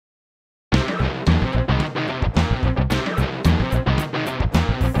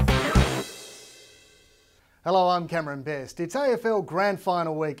Hello, I'm Cameron Best. It's AFL Grand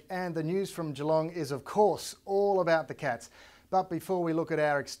Final week and the news from Geelong is of course all about the Cats. But before we look at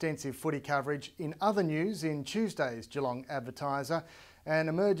our extensive footy coverage, in other news in Tuesday's Geelong Advertiser, an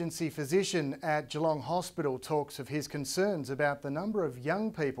emergency physician at Geelong Hospital talks of his concerns about the number of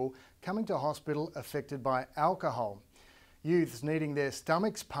young people coming to hospital affected by alcohol. Youths needing their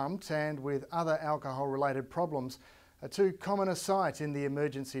stomachs pumped and with other alcohol-related problems are too common a sight in the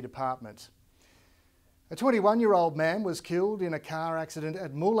emergency department. A 21-year-old man was killed in a car accident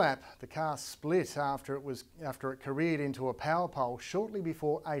at Moolap. The car split after it careered into a power pole shortly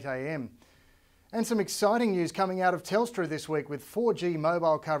before 8 a.m. And some exciting news coming out of Telstra this week with 4G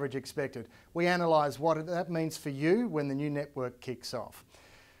mobile coverage expected. We analyse what that means for you when the new network kicks off.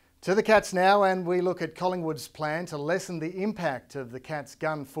 To the Cats now, and we look at Collingwood's plan to lessen the impact of the Cats'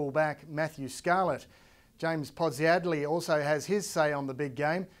 gun fullback Matthew Scarlett. James Addy also has his say on the big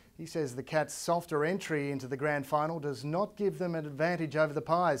game. He says the Cats' softer entry into the grand final does not give them an advantage over the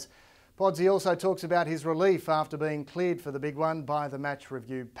Pies. Podsy also talks about his relief after being cleared for the big one by the match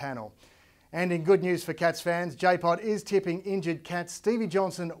review panel. And in good news for Cats fans, J-Pod is tipping injured Cats Stevie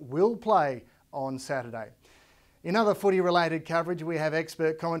Johnson will play on Saturday. In other footy-related coverage, we have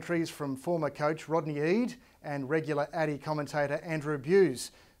expert commentaries from former coach Rodney Eade and regular Addy commentator Andrew Buse,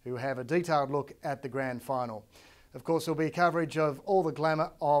 who have a detailed look at the grand final. Of course, there'll be coverage of all the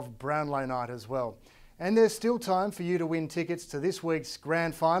glamour of Brownlow night as well. And there's still time for you to win tickets to this week's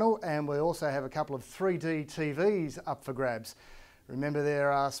grand final, and we also have a couple of 3D TVs up for grabs. Remember,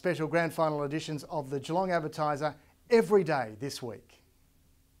 there are special grand final editions of the Geelong Advertiser every day this week.